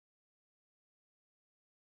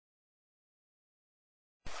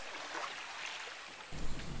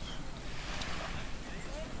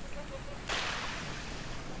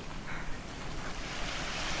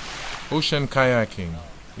Ocean kayaking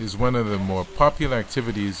is one of the more popular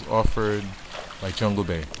activities offered by Jungle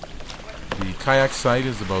Bay. The kayak site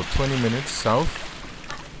is about 20 minutes south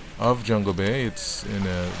of Jungle Bay. It's in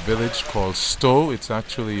a village called Stowe. It's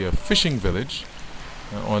actually a fishing village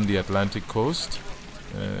on the Atlantic coast.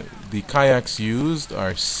 The kayaks used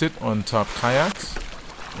are sit-on-top kayaks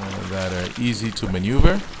that are easy to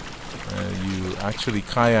maneuver. You actually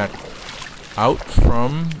kayak out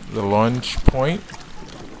from the launch point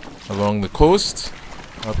along the coast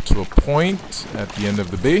up to a point at the end of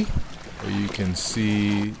the bay where you can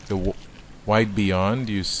see the wide beyond.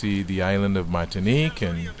 You see the island of Martinique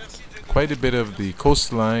and quite a bit of the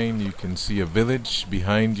coastline. You can see a village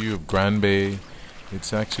behind you of Grand Bay.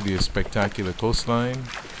 It's actually a spectacular coastline.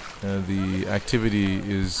 The activity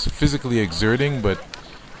is physically exerting, but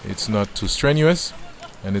it's not too strenuous,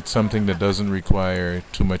 and it's something that doesn't require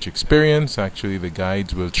too much experience. Actually, the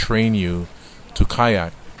guides will train you to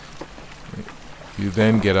kayak. You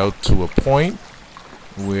then get out to a point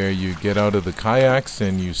where you get out of the kayaks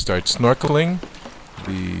and you start snorkeling.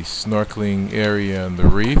 The snorkeling area on the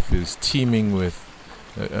reef is teeming with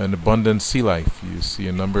an abundant sea life. You see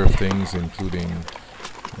a number of things, including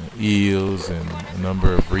eels and a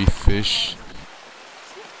number of reef fish.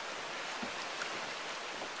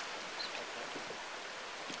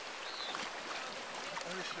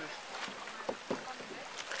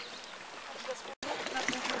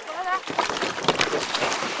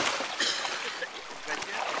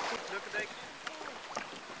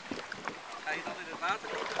 Ga je dan in het water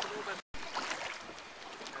lopen erop en...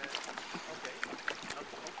 Oké, dat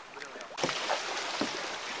is ook briljant.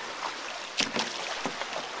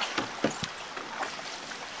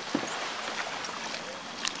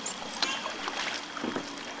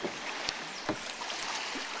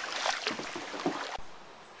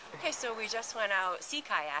 Okay, so we just went out sea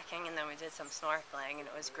kayaking and then we did some snorkeling and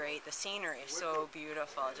it was great. The scenery is so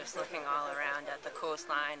beautiful, just looking all around at the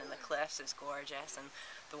coastline and the cliffs is gorgeous and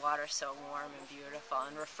the water is so warm and beautiful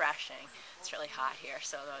and refreshing. It's really hot here,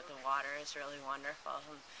 so the water is really wonderful.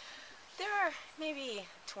 And there are maybe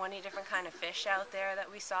 20 different kind of fish out there that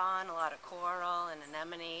we saw and a lot of coral and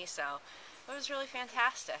anemone, so it was really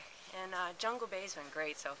fantastic. And Jungle Bay's been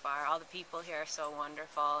great so far. All the people here are so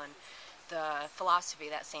wonderful, and the philosophy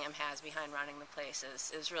that Sam has behind running the place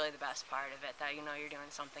is really the best part of it, that you know you're doing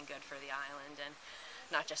something good for the island and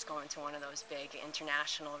not just going to one of those big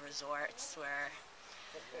international resorts where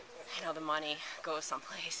you know the money goes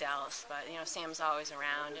someplace else. But you know, Sam's always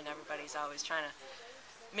around and everybody's always trying to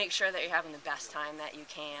make sure that you're having the best time that you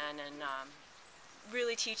can, and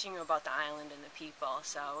really teaching you about the island and the people.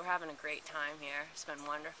 So we're having a great time here. It's been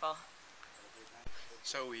wonderful.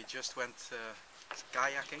 So we just went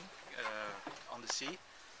kayaking on the sea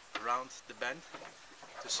around the bend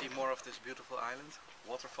to see more of this beautiful island.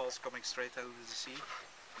 Waterfalls coming straight out of the sea,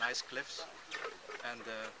 nice cliffs, and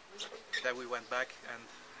then we went back and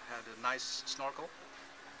had a nice snorkel,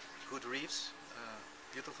 good reefs,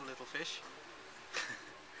 beautiful little fish,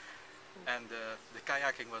 and the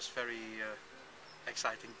kayaking was very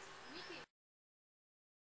exciting.